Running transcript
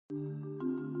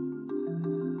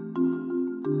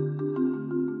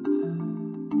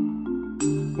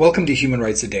Welcome to Human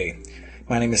Rights A Day.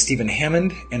 My name is Stephen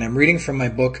Hammond, and I'm reading from my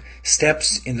book,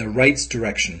 Steps in the Rights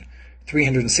Direction,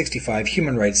 365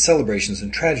 Human Rights Celebrations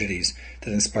and Tragedies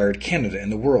that Inspired Canada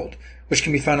and the World, which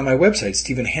can be found on my website,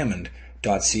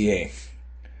 stephenhammond.ca.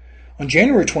 On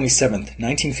January 27,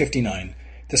 1959,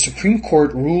 the Supreme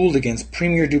Court ruled against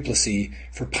Premier Duplessis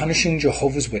for punishing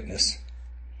Jehovah's Witness.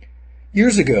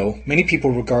 Years ago, many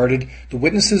people regarded the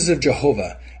Witnesses of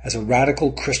Jehovah as a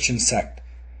radical Christian sect,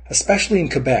 especially in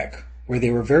Quebec, where they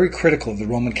were very critical of the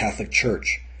Roman Catholic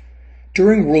Church.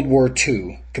 During World War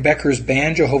II, Quebecers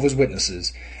banned Jehovah's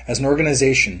Witnesses as an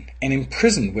organization and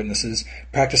imprisoned witnesses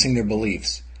practicing their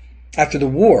beliefs. After the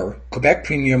war, Quebec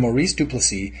Premier Maurice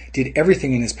Duplessis did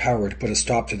everything in his power to put a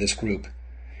stop to this group.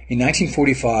 In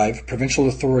 1945, provincial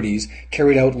authorities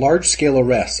carried out large-scale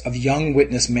arrests of young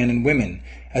witness men and women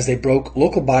as they broke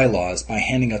local bylaws by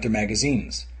handing out their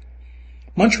magazines.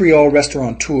 Montreal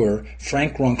restaurateur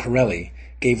Frank Roncarelli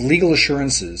gave legal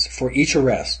assurances for each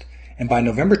arrest, and by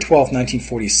November 12,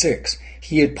 1946,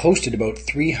 he had posted about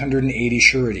 380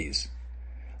 sureties.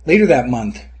 Later that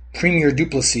month, Premier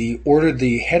Duplessis ordered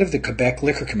the head of the Quebec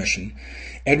Liquor Commission,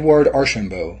 Edouard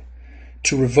Archambault,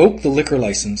 to revoke the liquor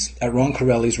license at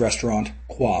Roncarelli's restaurant,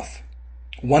 Coiffe,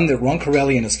 one that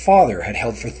Roncarelli and his father had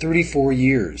held for 34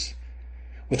 years.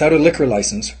 Without a liquor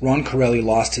license, Roncarelli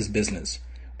lost his business,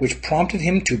 which prompted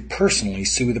him to personally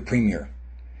sue the Premier.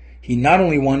 He not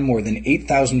only won more than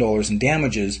 $8,000 in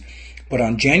damages, but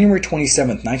on January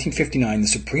 27, 1959, the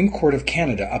Supreme Court of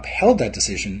Canada upheld that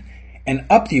decision and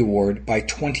upped the award by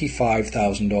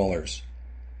 $25,000.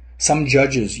 Some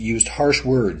judges used harsh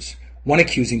words, one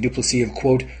accusing Duplessis of,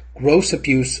 quote, gross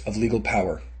abuse of legal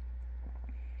power.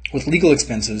 With legal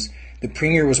expenses, the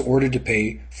Premier was ordered to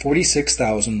pay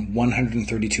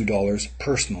 $46,132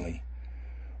 personally.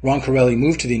 Roncarelli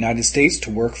moved to the United States to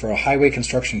work for a highway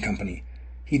construction company.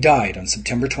 He died on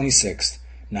September 26,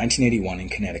 1981 in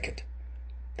Connecticut.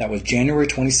 That was January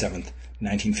 27,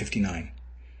 1959.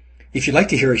 If you'd like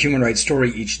to hear a human rights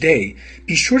story each day,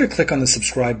 be sure to click on the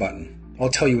subscribe button. I'll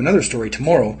tell you another story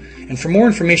tomorrow, and for more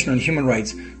information on human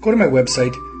rights, go to my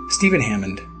website,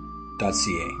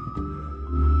 stephenhammond.ca.